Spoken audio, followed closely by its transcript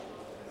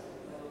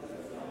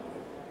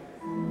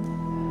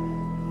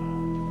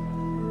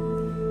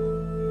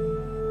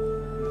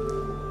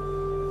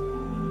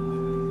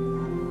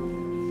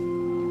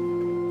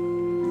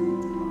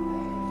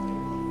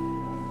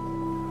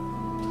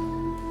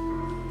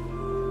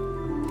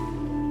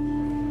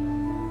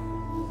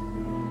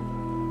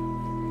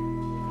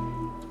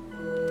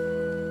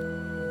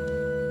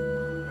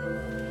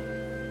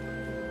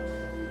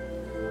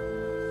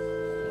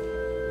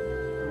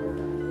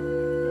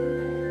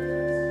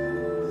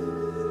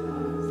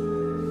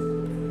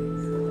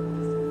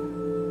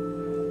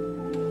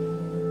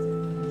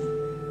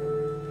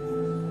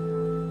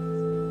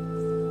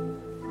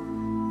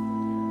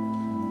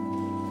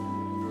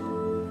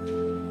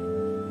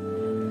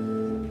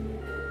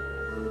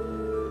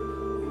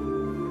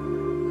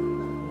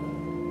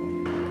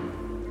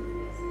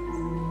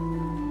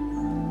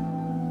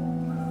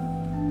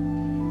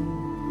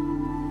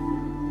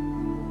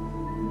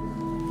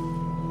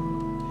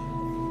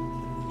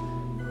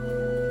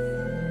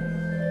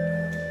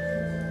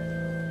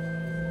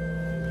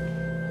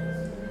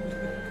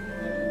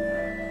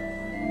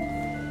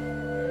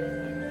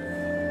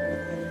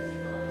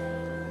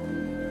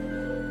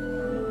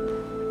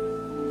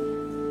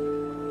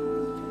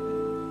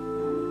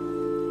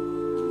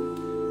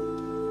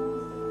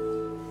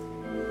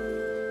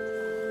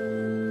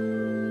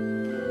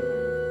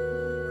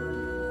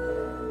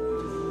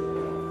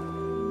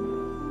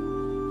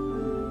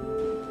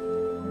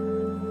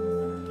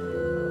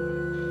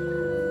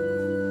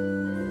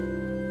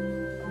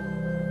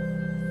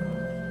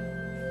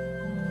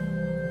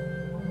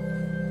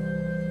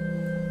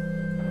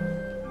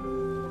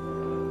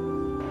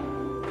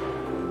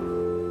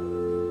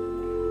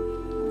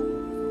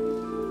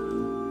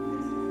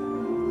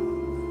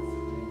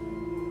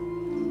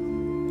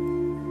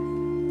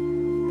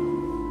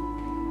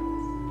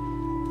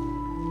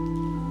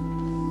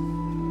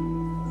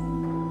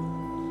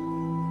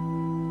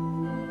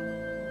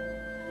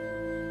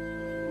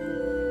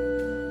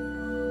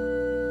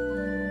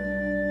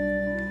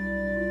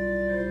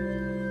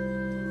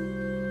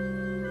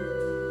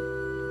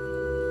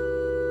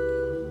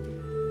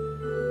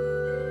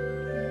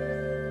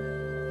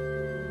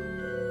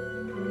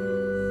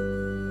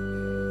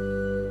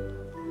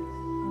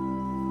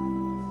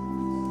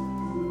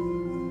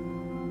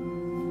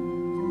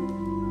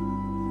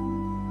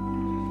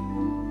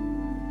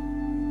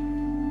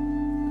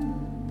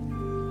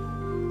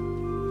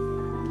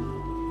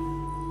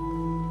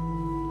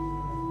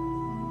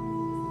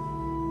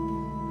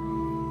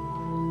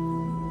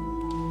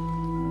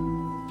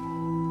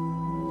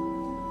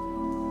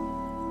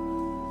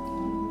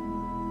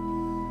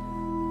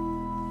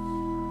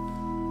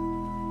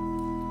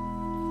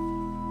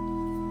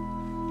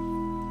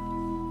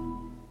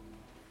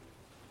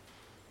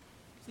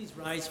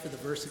rise for the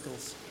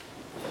Versicles.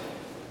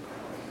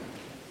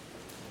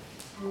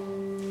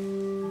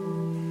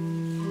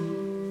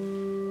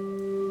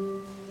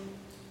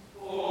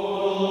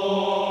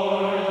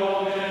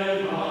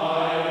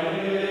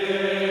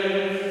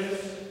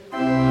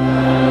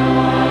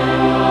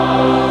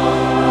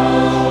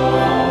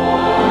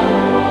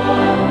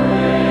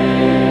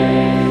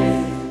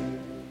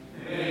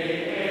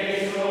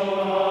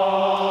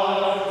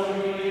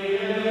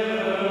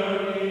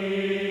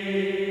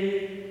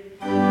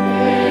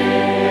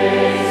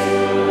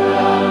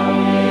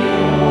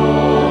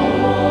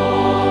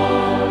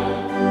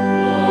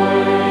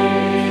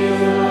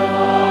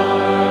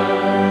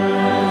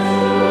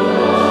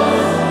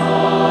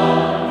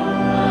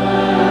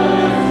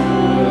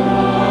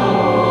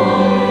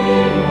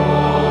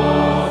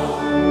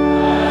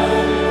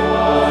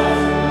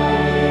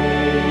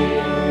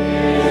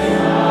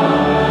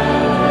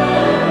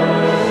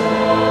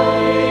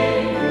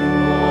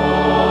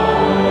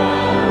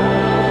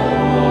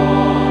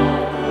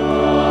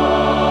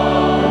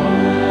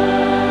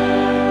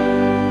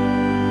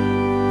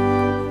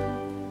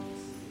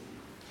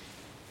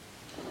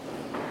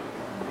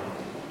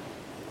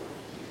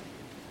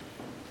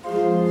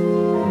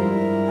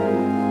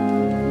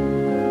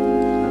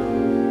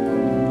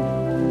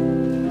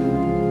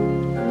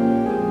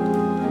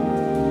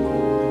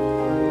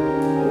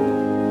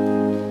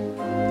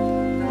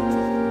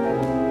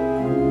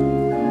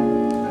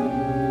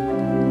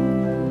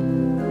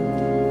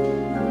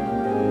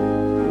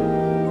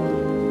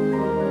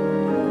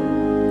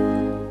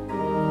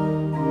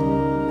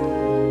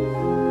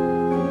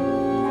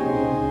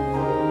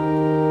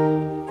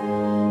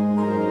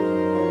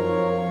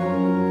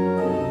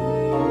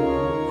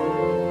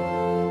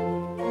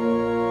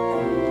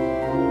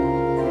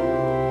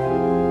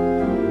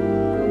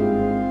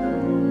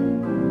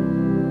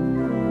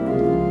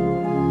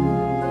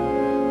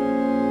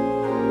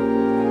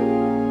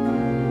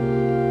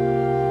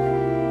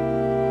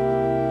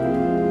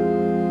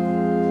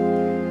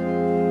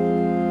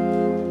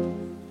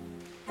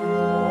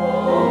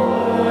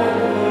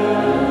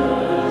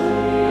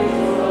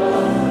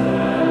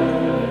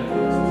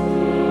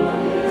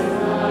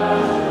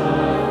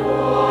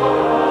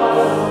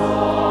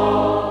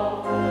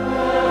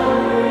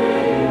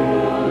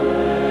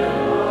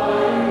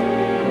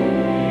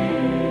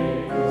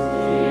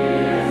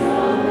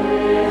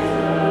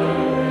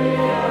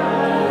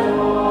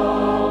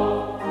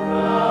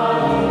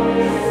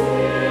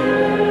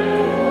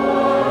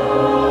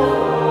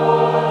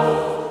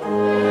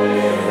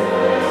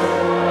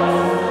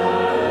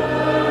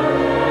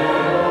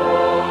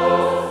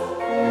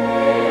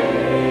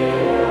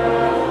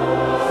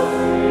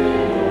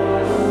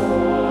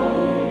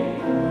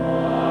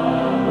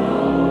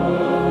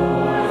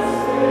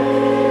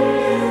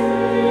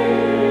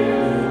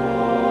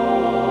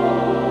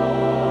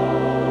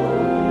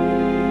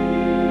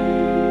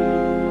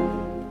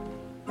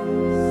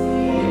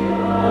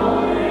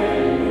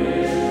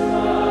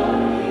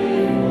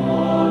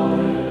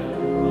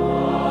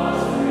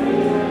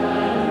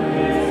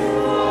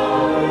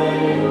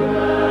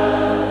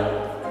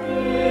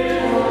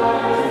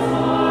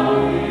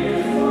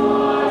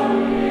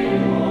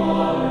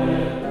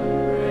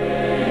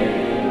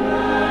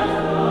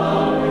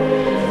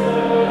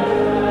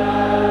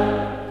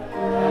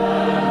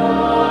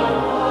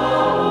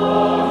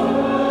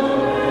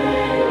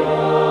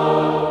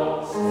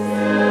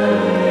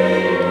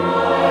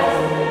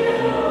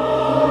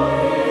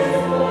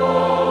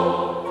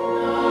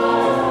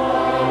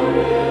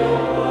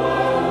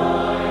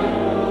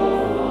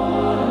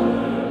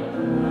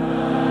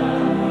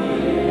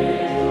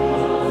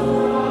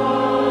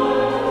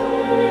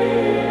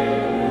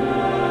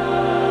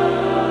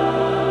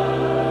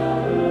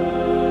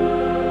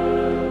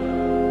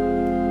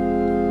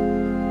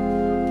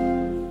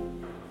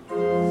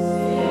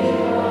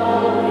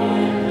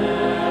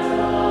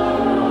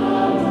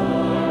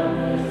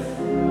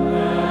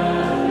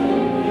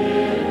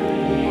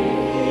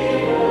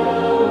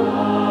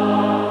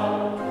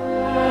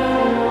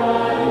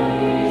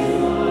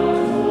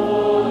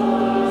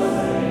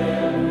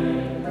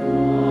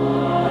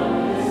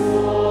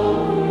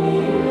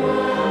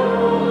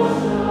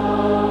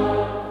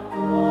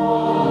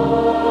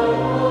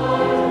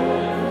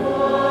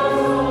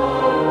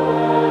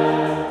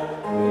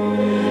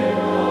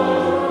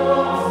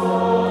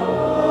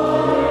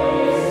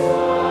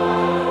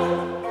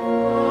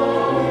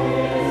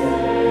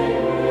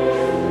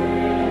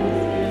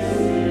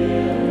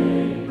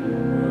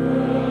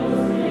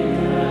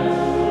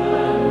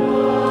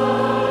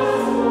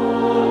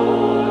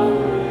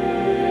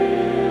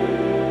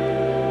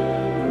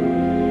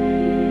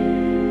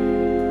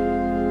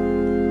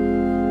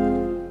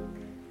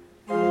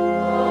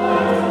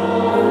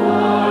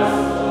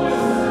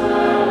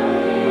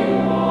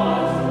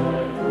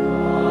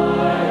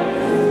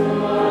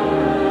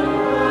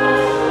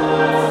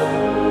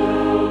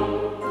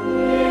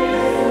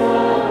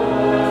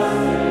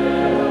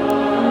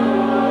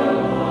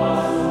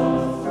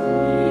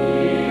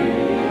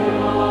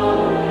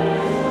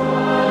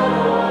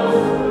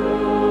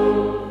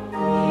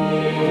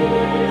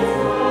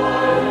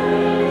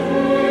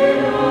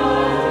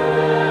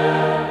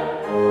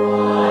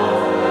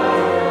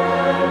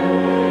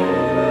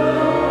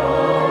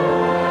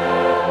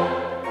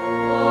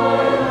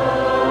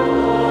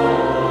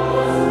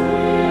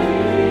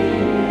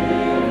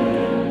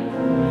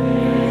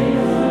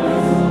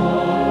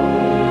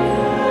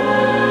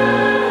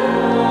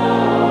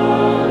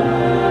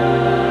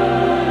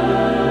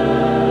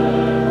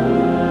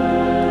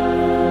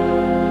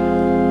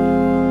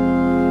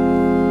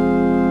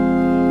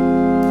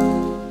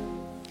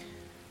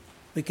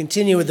 We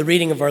continue with the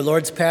reading of our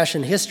Lord's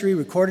Passion history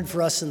recorded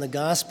for us in the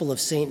Gospel of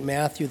St.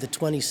 Matthew, the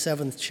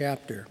 27th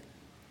chapter.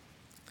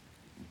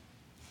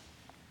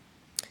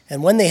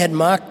 And when they had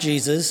mocked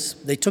Jesus,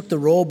 they took the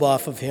robe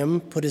off of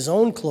him, put his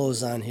own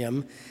clothes on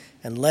him,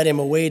 and led him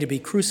away to be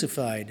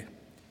crucified.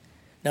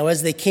 Now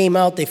as they came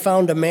out, they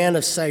found a man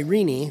of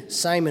Cyrene,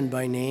 Simon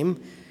by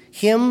name.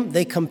 Him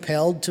they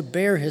compelled to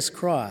bear his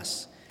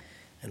cross.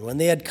 And when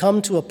they had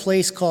come to a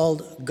place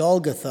called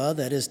Golgotha,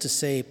 that is to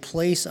say,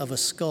 place of a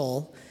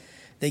skull,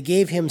 they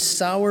gave him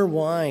sour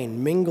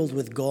wine mingled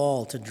with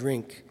gall to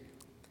drink.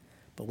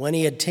 But when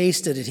he had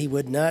tasted it, he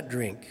would not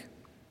drink.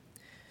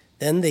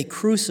 Then they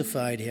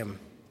crucified him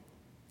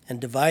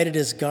and divided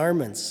his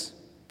garments,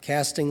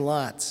 casting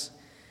lots,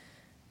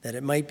 that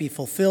it might be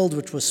fulfilled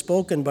which was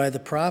spoken by the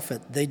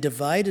prophet. They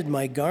divided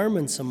my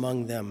garments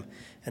among them,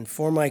 and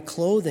for my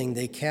clothing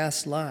they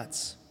cast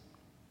lots.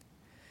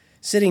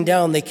 Sitting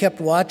down, they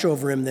kept watch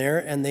over him there,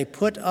 and they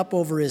put up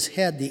over his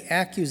head the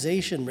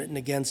accusation written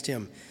against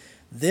him: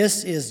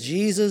 "This is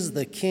Jesus,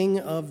 the King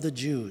of the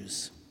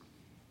Jews."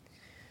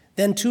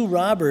 Then 2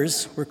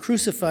 robbers were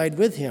crucified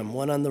with him,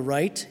 one on the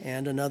right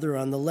and another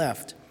on the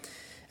left.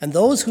 And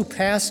those who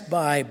passed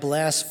by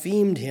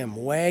blasphemed him,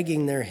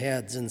 wagging their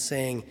heads and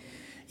saying,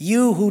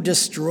 "You who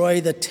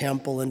destroy the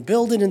temple and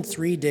build it in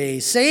 3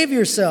 days, save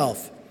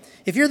yourself.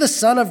 If you're the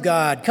Son of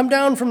God, come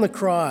down from the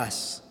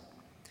cross."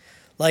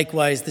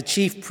 Likewise, the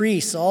chief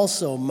priests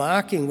also,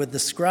 mocking with the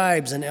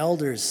scribes and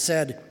elders,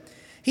 said,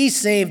 "He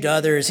saved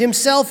others.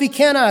 Himself he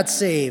cannot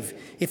save.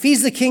 If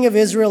he's the King of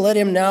Israel, let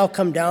him now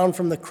come down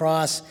from the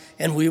cross,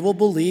 and we will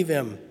believe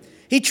him.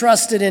 He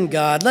trusted in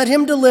God. Let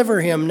him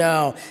deliver him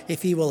now,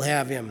 if he will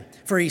have him.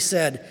 For he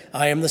said,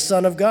 'I am the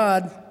Son of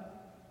God.'"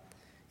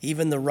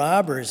 Even the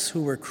robbers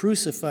who were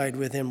crucified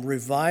with him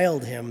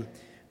reviled him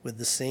with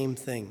the same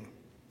thing.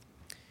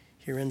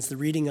 Here ends the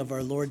reading of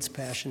our Lord's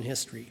Passion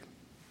history.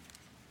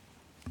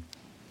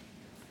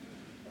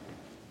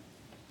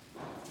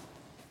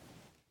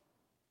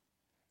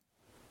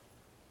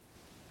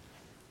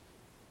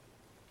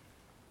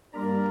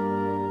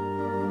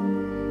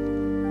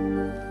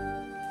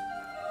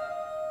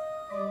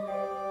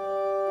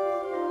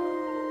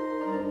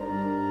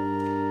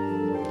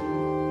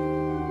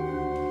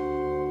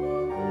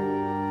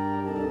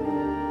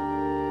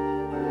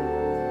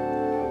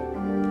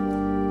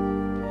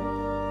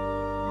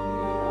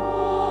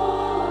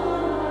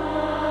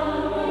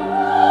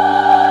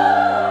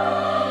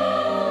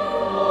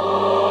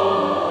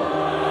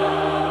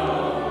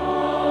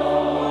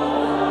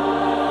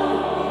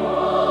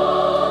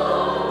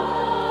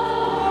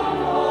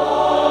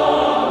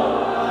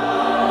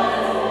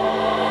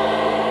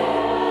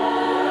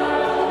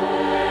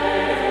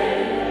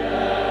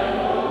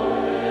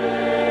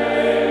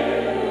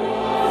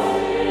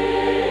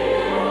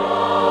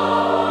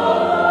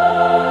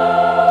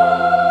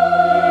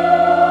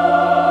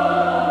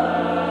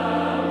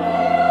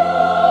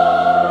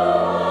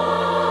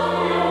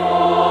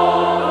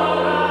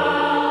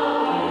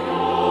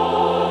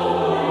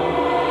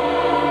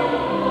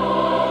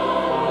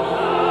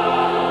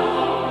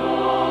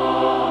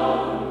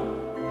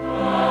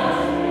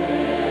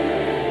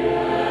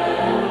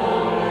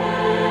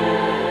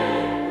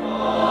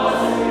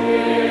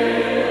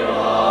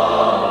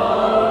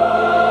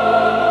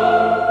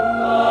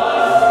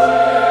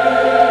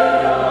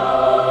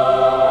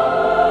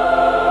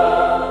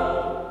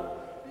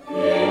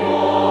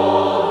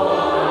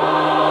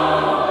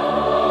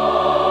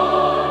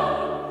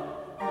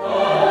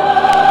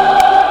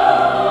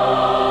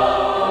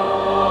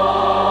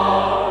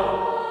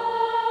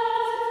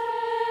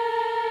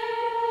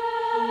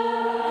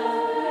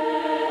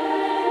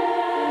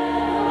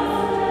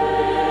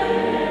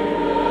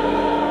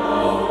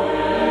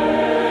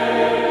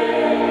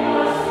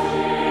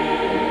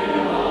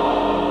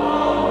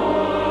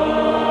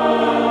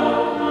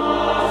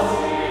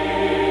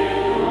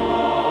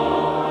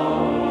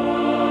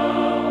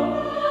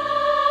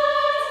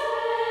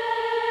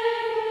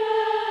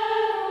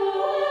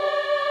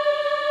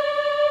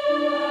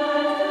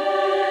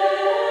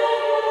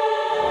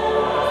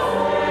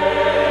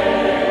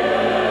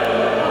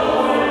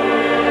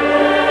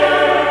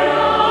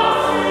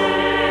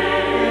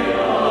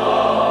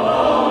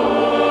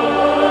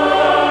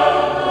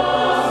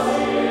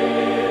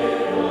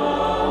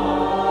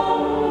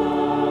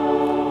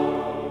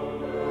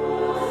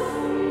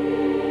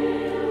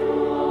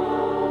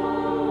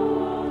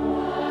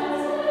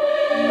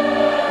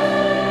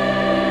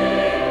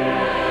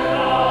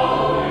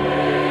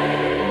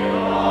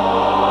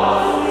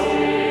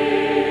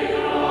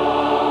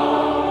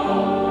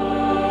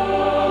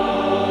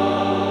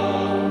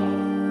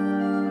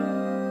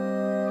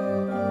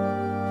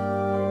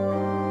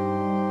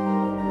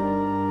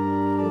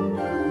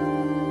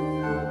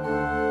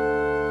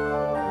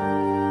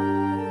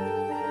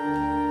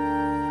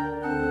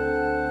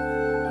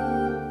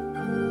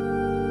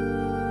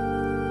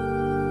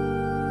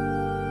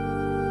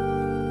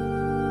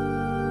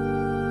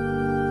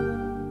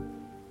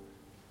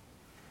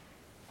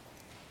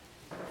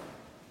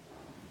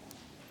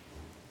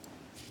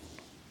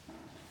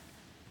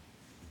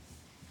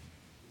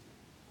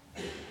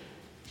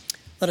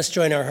 Let us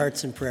join our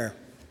hearts in prayer.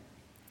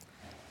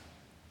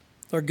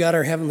 Lord God,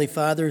 our Heavenly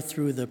Father,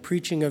 through the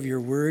preaching of your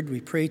word,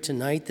 we pray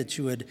tonight that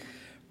you would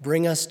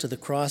bring us to the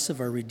cross of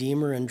our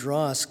Redeemer and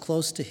draw us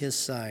close to his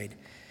side,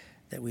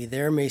 that we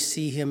there may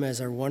see him as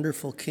our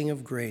wonderful King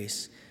of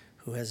grace,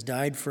 who has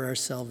died for our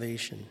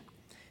salvation.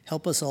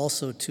 Help us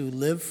also to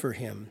live for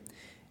him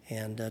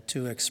and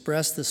to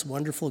express this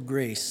wonderful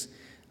grace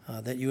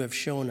that you have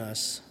shown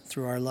us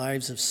through our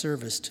lives of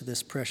service to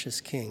this precious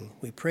King.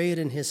 We pray it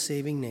in his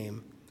saving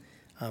name.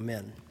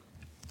 Amen.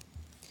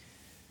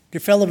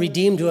 Dear fellow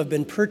redeemed who have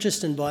been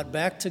purchased and bought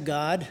back to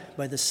God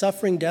by the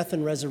suffering, death,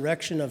 and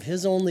resurrection of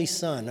his only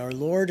Son, our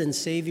Lord and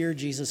Savior,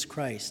 Jesus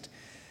Christ,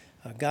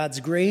 God's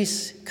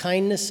grace,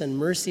 kindness, and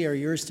mercy are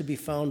yours to be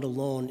found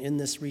alone in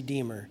this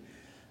Redeemer.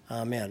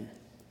 Amen.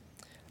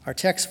 Our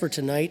text for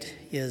tonight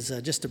is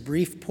just a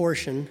brief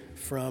portion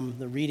from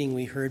the reading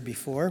we heard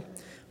before.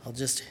 I'll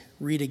just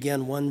read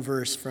again one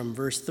verse from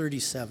verse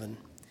 37.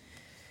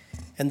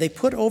 And they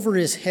put over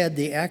his head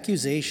the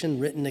accusation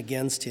written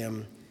against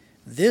him,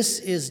 "This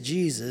is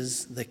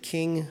Jesus, the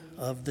King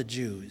of the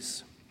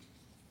Jews."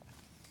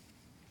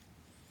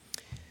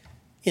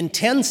 In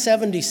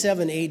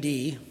 1077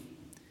 AD,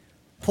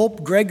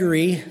 Pope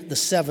Gregory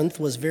VII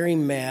was very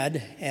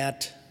mad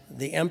at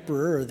the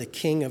emperor or the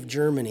king of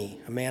Germany,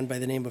 a man by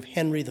the name of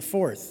Henry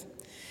IV.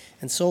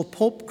 And so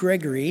Pope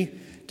Gregory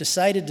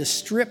decided to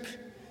strip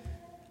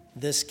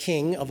this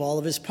king of all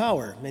of his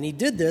power. And he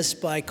did this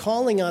by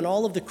calling on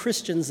all of the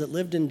Christians that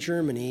lived in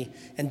Germany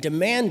and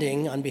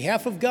demanding on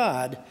behalf of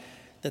God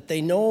that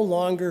they no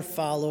longer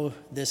follow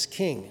this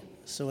king.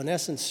 So in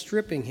essence,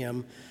 stripping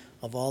him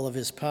of all of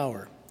his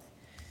power.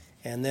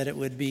 And that it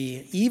would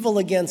be evil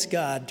against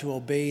God to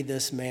obey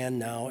this man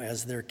now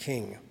as their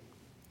king.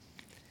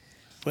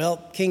 Well,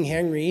 King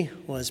Henry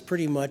was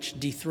pretty much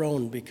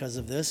dethroned because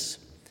of this.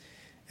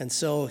 And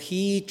so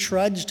he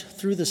trudged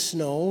through the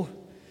snow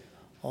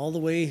all the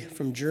way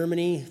from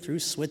Germany through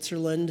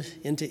Switzerland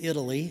into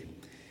Italy.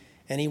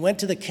 And he went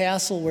to the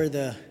castle where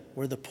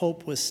the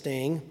Pope was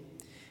staying.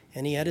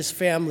 And he had his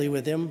family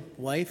with him,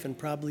 wife and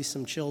probably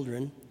some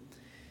children.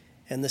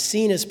 And the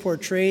scene is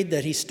portrayed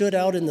that he stood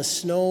out in the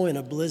snow in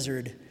a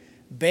blizzard,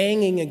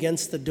 banging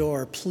against the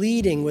door,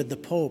 pleading with the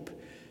Pope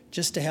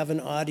just to have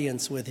an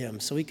audience with him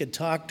so he could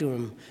talk to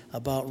him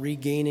about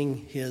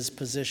regaining his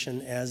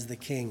position as the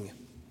king.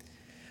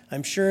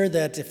 I'm sure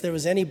that if there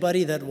was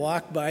anybody that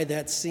walked by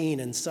that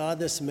scene and saw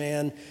this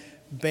man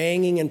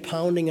banging and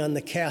pounding on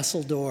the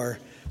castle door,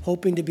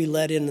 hoping to be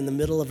let in the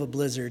middle of a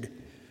blizzard,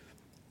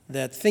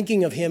 that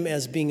thinking of him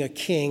as being a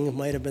king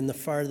might have been the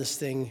farthest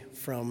thing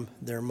from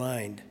their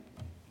mind.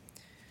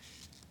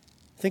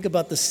 Think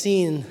about the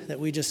scene that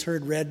we just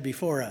heard read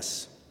before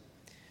us.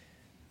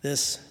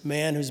 This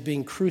man who's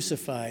being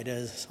crucified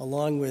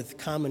along with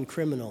common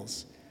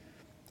criminals.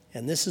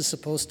 And this is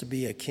supposed to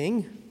be a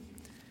king?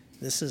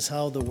 This is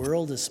how the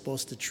world is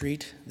supposed to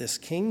treat this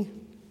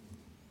king?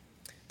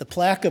 The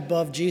plaque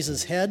above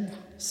Jesus' head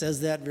says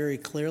that very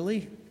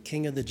clearly,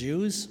 King of the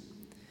Jews.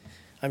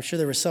 I'm sure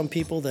there were some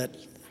people that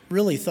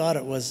really thought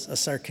it was a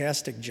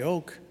sarcastic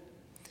joke.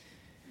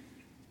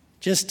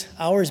 Just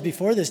hours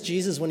before this,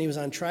 Jesus, when he was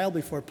on trial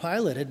before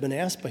Pilate, had been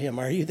asked by him,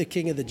 "Are you the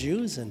King of the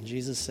Jews?" And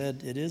Jesus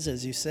said, "It is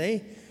as you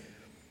say."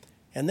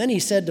 And then he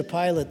said to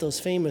Pilate those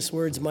famous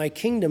words, "My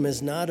kingdom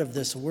is not of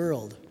this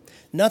world."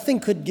 Nothing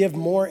could give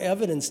more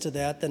evidence to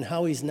that than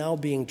how he's now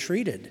being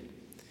treated,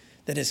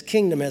 that his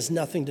kingdom has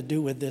nothing to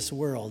do with this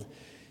world,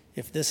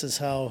 if this is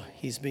how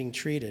he's being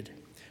treated.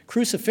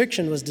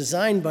 Crucifixion was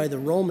designed by the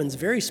Romans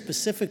very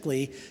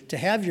specifically to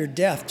have your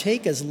death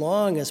take as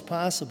long as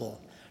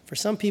possible. For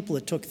some people,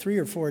 it took 3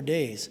 or 4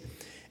 days.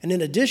 And in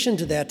addition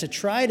to that, to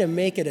try to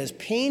make it as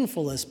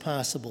painful as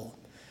possible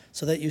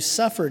so that you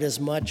suffered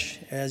as much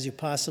as you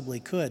possibly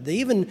could. They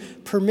even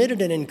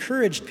permitted and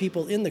encouraged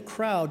people in the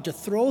crowd to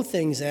throw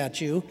things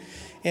at you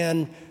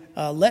and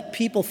let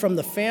people from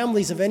the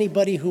families of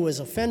anybody who was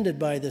offended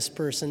by this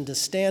person to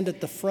stand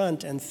at the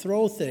front and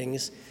throw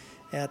things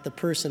at the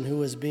person who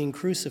was being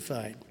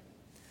crucified.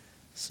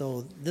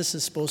 So this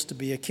is supposed to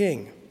be a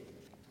king.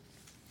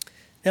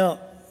 Now,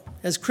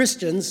 as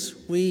Christians,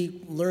 we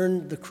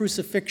learn the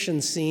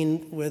crucifixion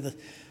scene with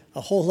a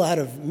whole lot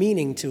of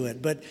meaning to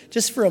it. But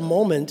just for a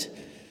moment,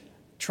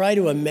 try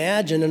to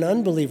imagine an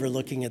unbeliever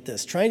looking at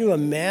this. Try to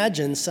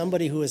imagine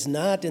somebody who is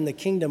not in the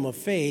kingdom of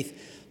faith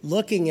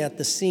looking at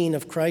the scene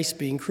of Christ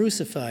being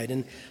crucified,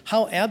 and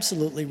how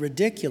absolutely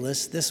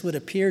ridiculous this would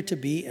appear to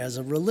be as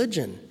a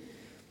religion.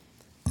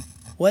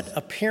 What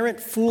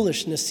apparent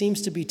foolishness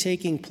seems to be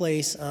taking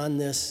place on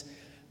this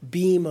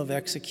beam of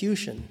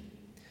execution.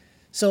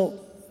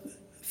 So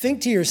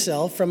think to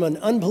yourself from an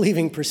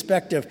unbelieving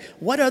perspective,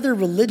 what other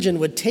religion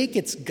would take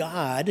its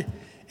God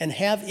and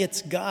have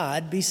its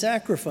God be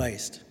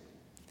sacrificed?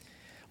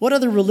 What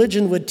other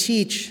religion would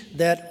teach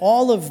that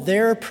all of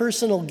their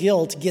personal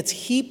guilt gets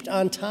heaped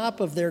on top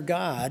of their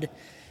God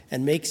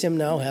and makes him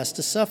now has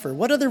to suffer?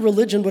 What other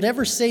religion would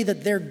ever say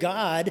that their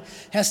God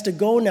has to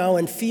go now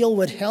and feel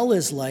what hell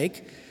is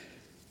like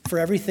for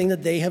everything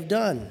that they have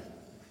done?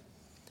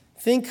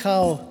 Think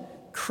how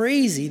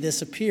crazy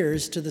this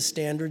appears to the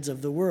standards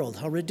of the world,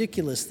 how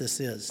ridiculous this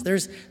is.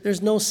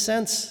 There's no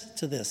sense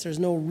to this. There's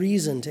no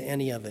reason to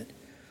any of it.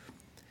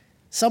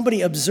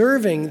 Somebody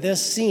observing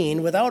this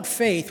scene without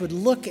faith would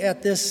look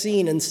at this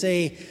scene and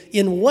say,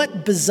 in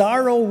what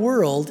bizarro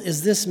world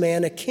is this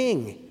man a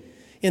king?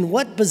 In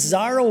what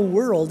bizarro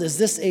world is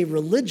this a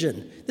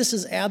religion? This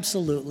is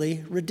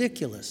absolutely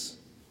ridiculous.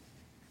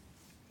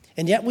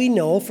 And yet we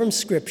know from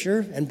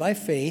Scripture and by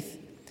faith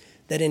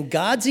that in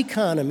God's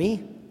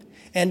economy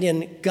and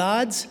in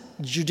God's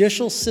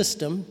judicial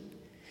system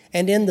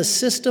and in the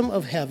system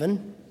of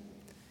heaven,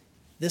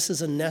 this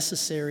is a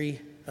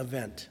necessary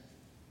event.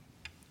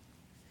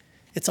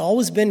 It's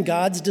always been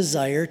God's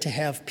desire to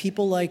have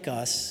people like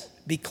us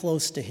be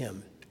close to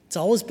him. It's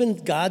always been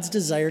God's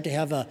desire to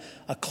have a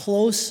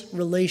close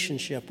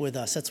relationship with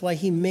us. That's why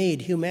he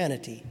made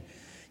humanity.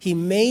 He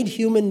made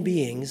human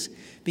beings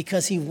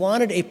because he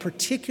wanted a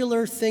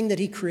particular thing that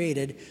he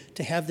created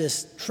to have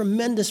this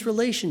tremendous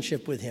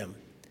relationship with him.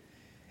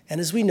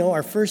 And as we know,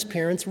 our first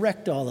parents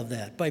wrecked all of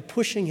that by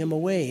pushing him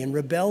away in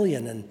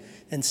rebellion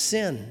and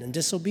sin and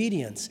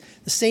disobedience.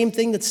 The same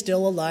thing that's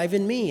still alive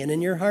in me and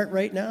in your heart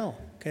right now.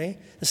 Okay?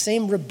 The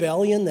same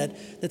rebellion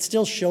that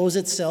still shows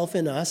itself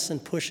in us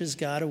and pushes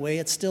God away,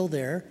 it's still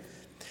there.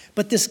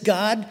 But this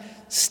God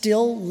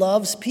still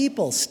loves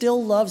people,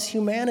 still loves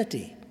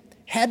humanity.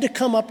 Had to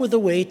come up with a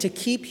way to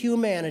keep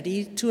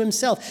humanity to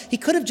himself. He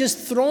could have just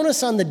thrown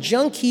us on the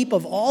junk heap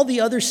of all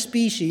the other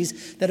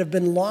species that have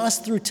been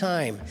lost through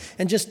time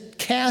and just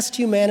cast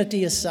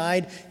humanity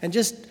aside and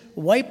just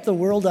wiped the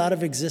world out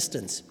of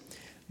existence.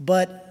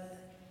 But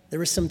there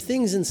were some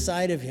things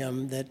inside of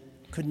him that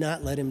could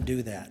not let him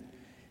do that.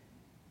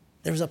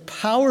 There was a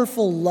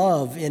powerful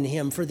love in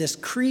him for this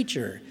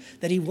creature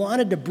that he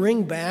wanted to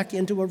bring back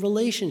into a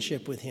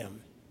relationship with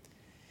him.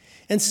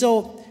 And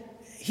so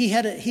he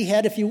had,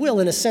 if you will,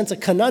 in a sense, a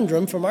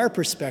conundrum from our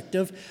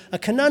perspective, a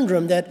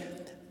conundrum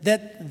that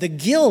the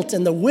guilt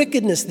and the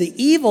wickedness, the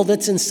evil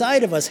that's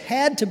inside of us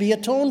had to be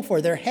atoned for.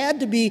 There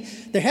had to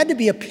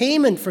be a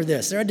payment for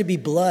this. There had to be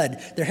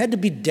blood. There had to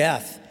be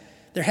death.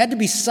 There had to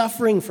be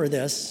suffering for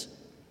this.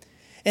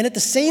 And at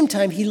the same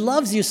time, he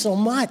loves you so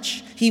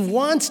much. He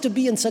wants to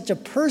be in such a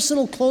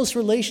personal, close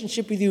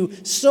relationship with you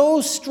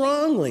so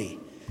strongly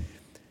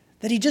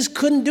that he just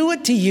couldn't do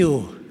it to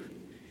you.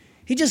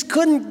 He just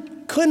couldn't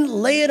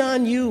lay it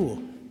on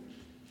you.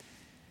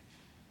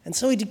 And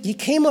so he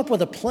came up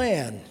with a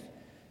plan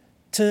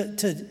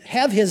to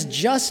have his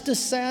justice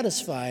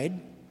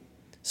satisfied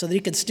so that he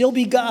could still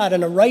be God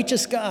and a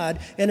righteous God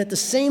and at the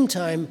same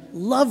time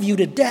love you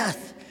to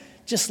death,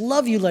 just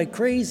love you like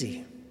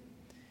crazy.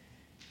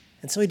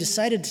 And so he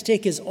decided to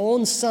take his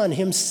own son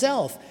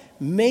himself,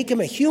 make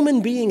him a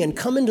human being and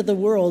come into the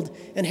world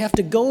and have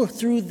to go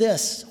through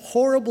this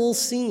horrible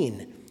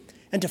scene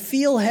and to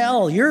feel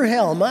hell, your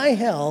hell, my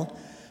hell,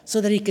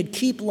 so that he could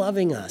keep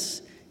loving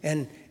us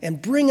and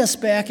bring us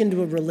back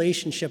into a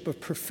relationship of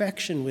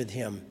perfection with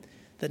him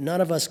that none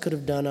of us could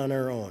have done on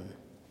our own.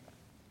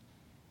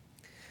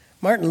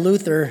 Martin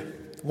Luther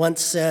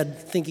once said,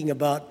 thinking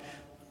about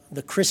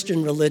the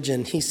Christian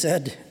religion, he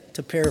said,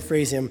 to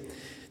paraphrase him,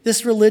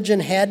 "This religion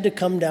had to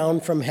come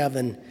down from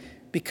heaven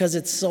because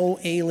it's so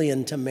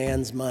alien to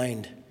man's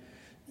mind.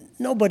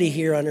 Nobody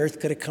here on earth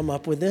could have come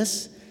up with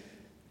this.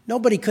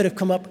 Nobody could have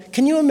come up.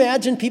 Can you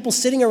imagine people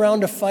sitting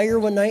around a fire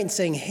one night and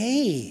saying,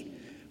 hey,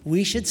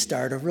 we should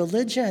start a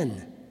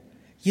religion.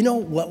 You know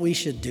what we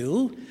should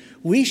do?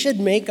 We should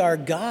make our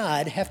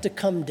God have to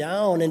come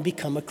down and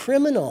become a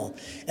criminal.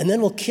 And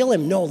then we'll kill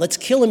him. No, let's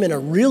kill him in a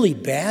really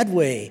bad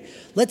way.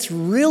 Let's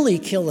really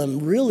kill him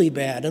really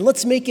bad. And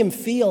let's make him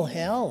feel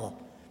hell.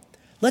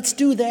 Let's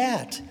do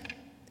that."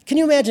 Can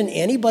you imagine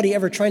anybody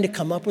ever trying to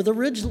come up with a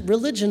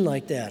religion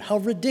like that? How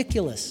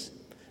ridiculous.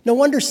 No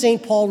wonder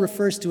St. Paul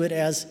refers to it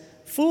as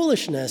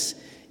foolishness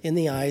in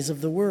the eyes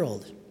of the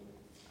world.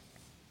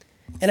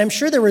 And I'm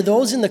sure there were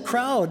those in the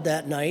crowd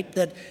that night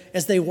that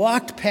as they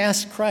walked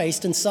past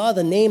Christ and saw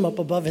the name up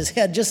above his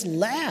head just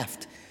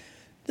laughed.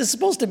 This is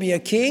supposed to be a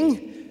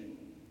king.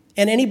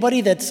 And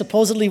anybody that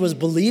supposedly was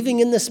believing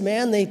in this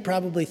man, they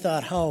probably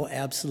thought, how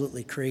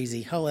absolutely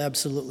crazy, how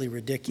absolutely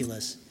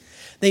ridiculous.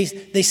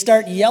 They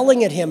start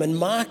yelling at him and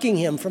mocking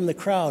him from the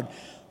crowd.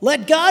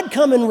 Let God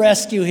come and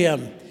rescue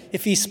him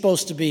if he's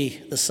supposed to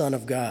be the Son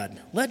of God.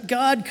 Let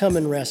God come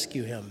and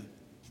rescue him.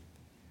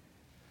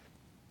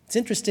 It's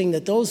interesting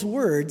that those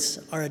words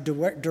are a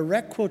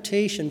direct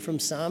quotation from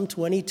Psalm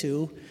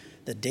 22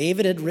 that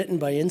David had written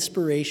by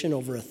inspiration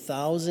over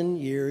 1,000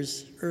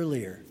 years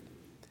earlier.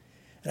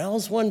 And I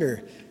always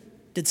wonder,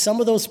 did some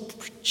of those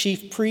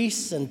chief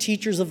priests and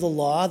teachers of the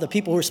law, the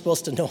people who were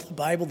supposed to know the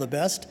Bible the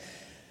best,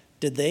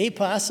 did they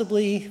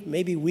possibly,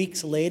 maybe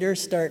weeks later,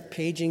 start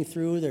paging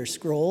through their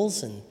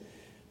scrolls and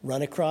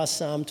run across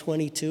Psalm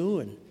 22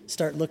 and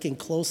start looking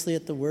closely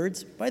at the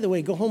words? By the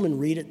way, go home and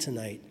read it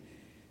tonight.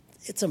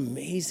 It's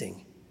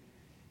amazing.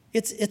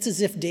 It's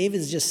as if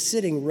David's just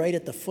sitting right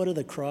at the foot of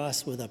the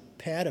cross with a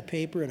pad of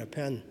paper and a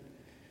pen,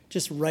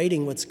 just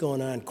writing what's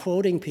going on,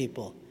 quoting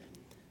people,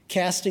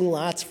 casting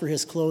lots for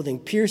his clothing,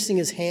 piercing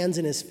his hands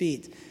and his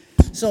feet.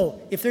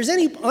 So if there's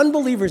any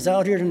unbelievers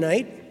out here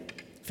tonight,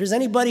 if there's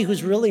anybody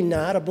who's really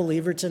not a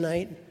believer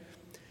tonight,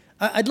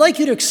 I'd like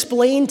you to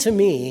explain to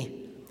me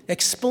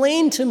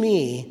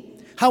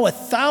how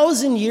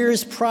 1,000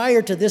 years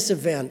prior to this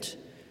event,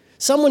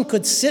 someone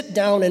could sit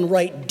down and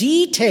write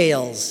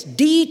details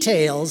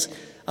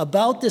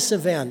about this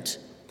event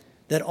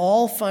that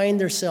all find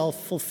themselves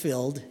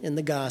fulfilled in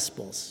the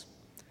Gospels.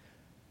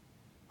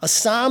 A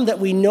psalm that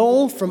we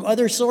know from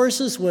other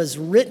sources was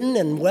written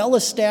and well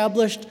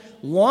established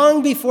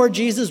long before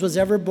Jesus was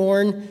ever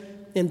born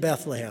in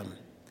Bethlehem.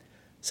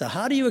 So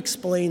how do you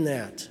explain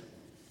that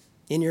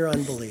in your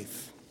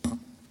unbelief?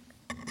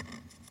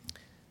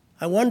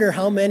 I wonder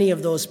how many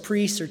of those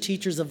priests or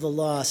teachers of the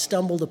law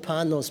stumbled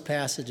upon those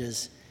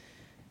passages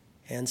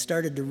and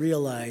started to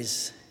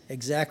realize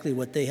exactly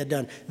what they had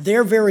done.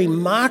 Their very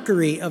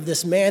mockery of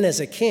this man as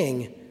a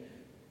king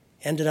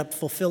ended up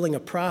fulfilling a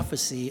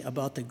prophecy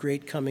about the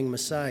great coming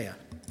Messiah.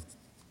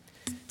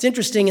 It's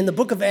interesting, in the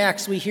book of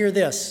Acts we hear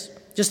this.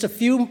 Just a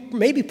few,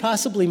 maybe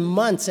possibly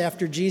months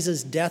after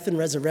Jesus' death and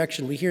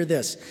resurrection, we hear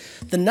this.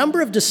 The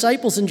number of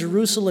disciples in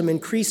Jerusalem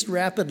increased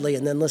rapidly,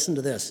 and then listen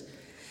to this.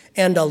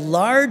 And a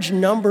large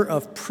number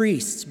of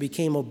priests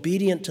became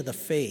obedient to the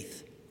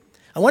faith.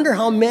 I wonder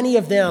how many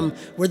of them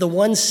were the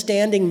ones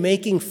standing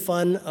making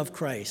fun of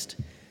Christ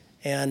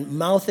and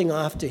mouthing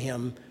off to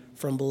him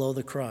from below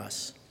the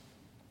cross.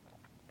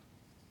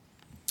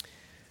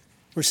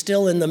 We're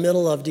still in the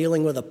middle of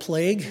dealing with a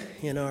plague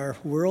in our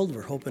world.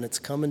 We're hoping it's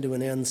coming to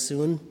an end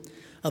soon.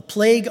 A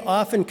plague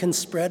often can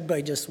spread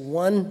by just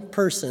one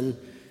person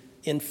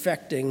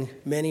infecting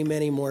many,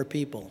 many more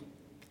people.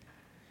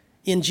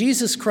 In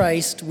Jesus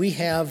Christ, we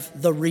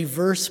have the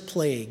reverse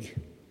plague,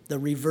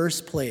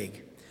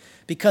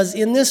 Because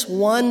in this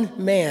one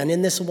man,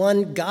 in this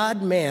one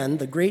God-man,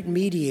 the great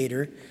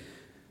mediator,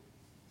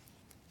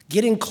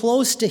 getting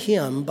close to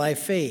him by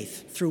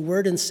faith through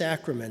word and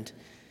sacrament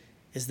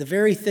is the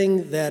very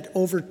thing that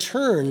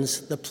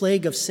overturns the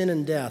plague of sin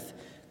and death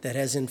that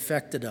has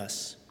infected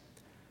us.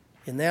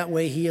 In that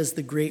way, he is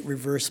the great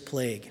reverse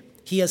plague.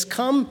 He has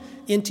come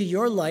into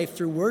your life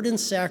through word and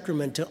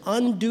sacrament to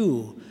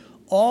undo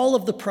all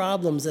of the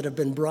problems that have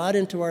been brought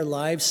into our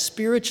lives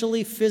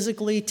spiritually,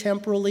 physically,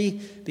 temporally,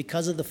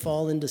 because of the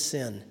fall into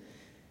sin.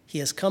 He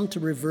has come to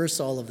reverse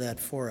all of that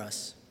for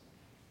us.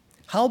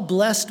 How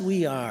blessed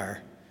we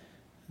are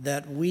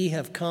that we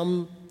have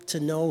come to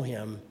know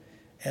him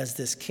as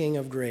this King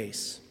of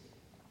grace.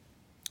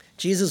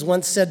 Jesus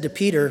once said to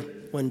Peter,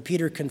 when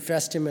Peter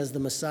confessed him as the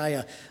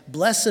Messiah,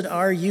 "Blessed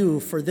are you,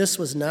 for this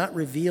was not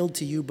revealed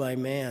to you by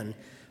man,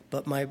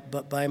 but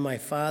by my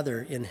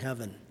Father in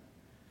heaven."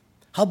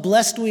 How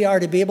blessed we are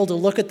to be able to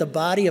look at the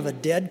body of a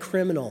dead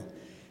criminal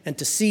and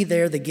to see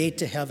there the gate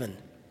to heaven,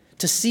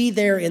 to see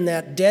there in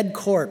that dead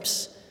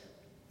corpse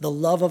the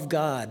love of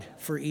God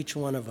for each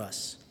one of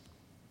us.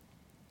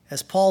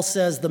 As Paul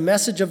says, the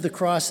message of the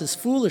cross is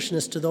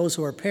foolishness to those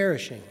who are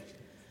perishing,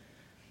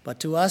 but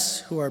to us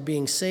who are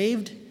being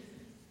saved,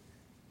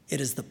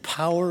 it is the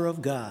power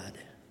of God.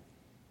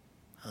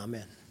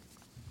 Amen.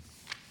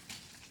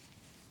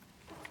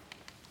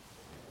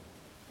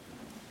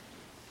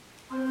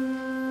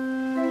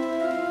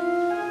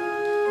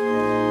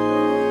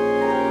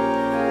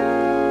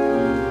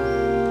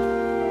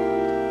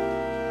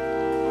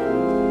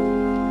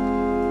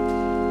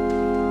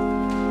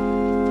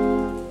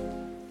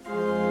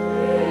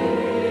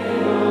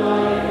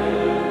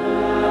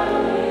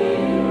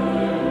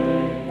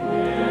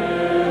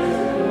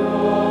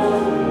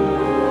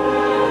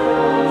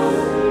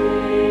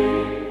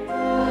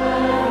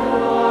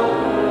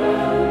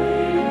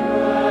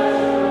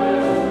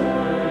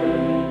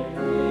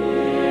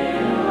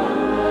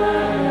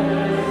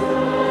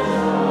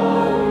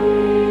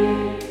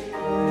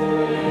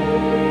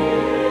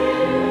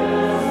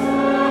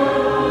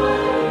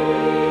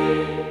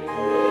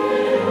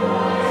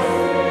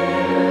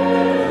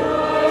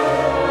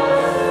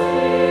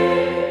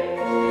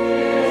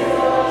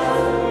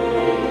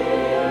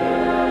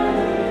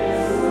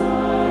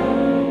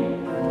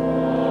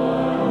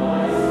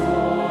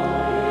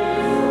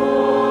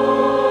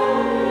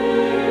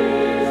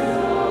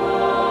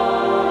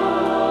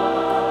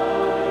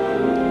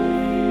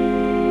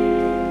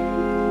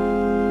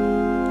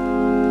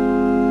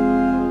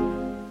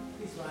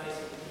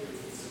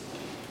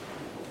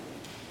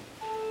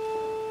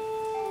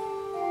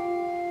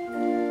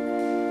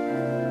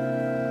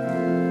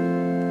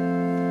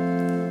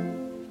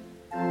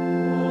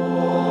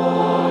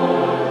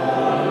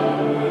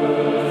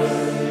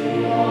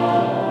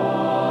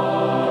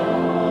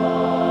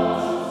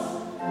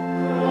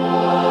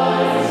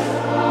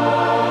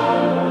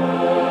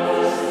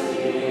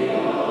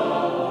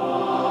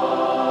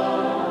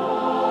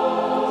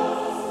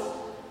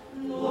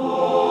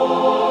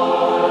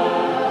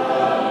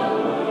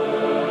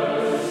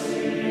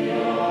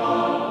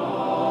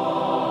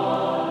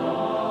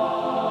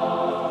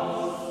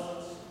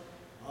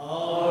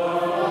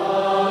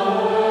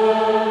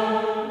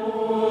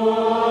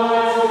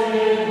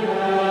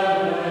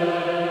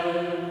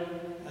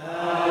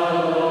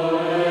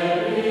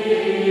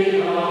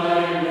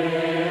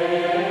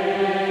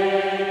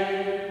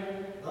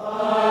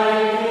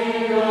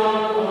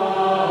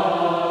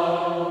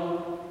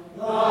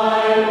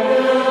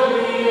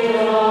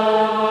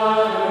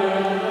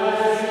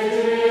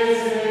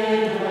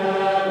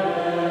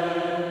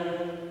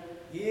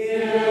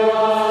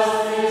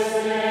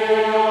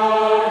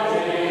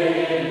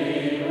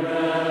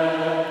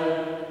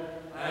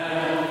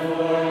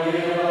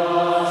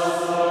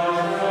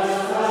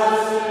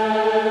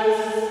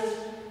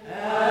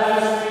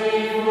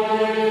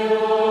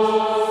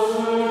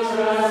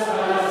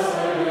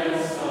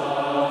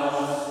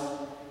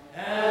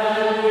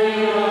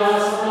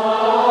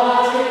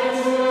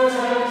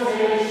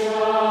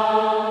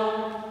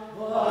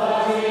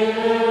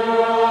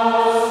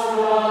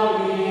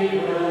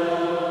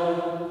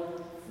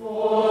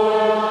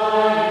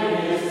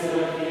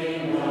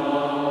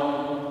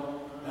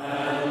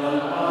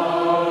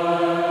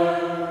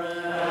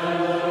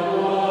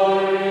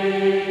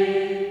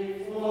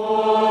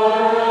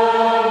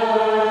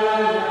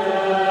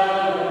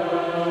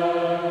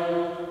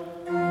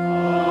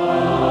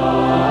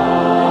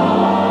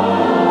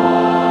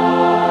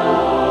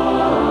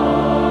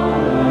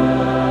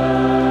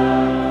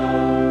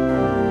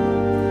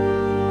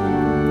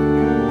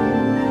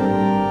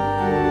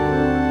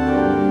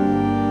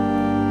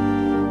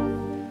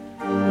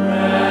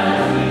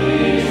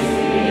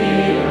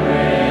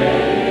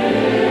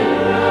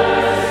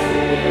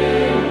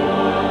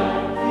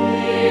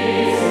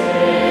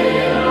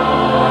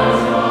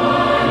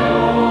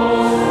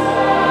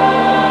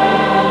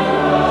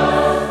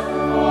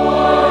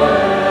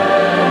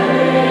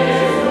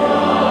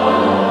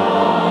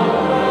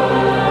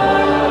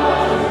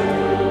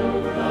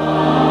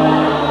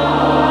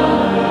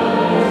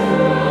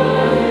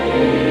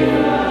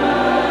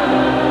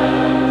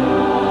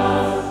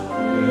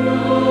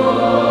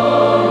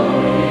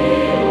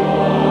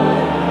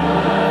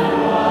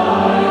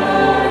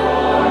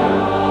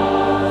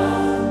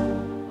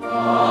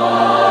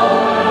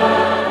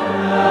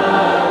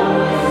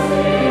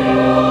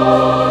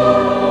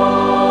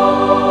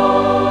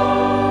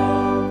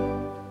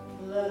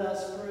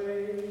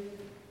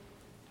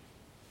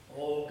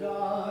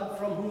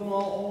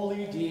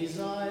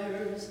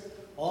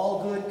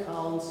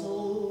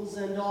 counsels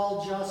and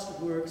all just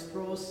works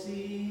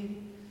proceed.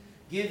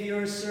 Give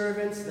your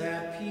servants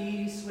that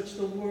peace which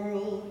the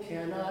world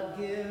cannot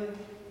give,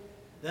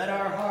 that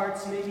our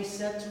hearts may be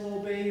set to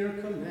obey your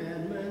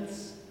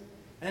commandments,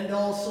 and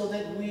also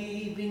that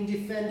we, being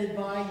defended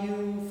by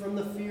you from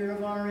the fear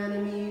of our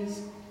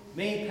enemies,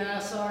 may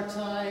pass our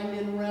time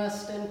in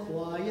rest and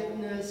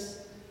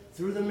quietness,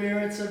 through the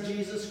merits of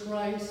Jesus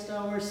Christ,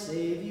 our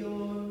Savior,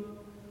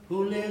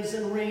 who lives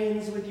and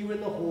reigns with you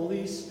in the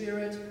Holy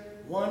Spirit,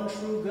 one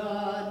true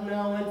God,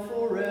 now and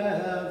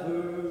forever.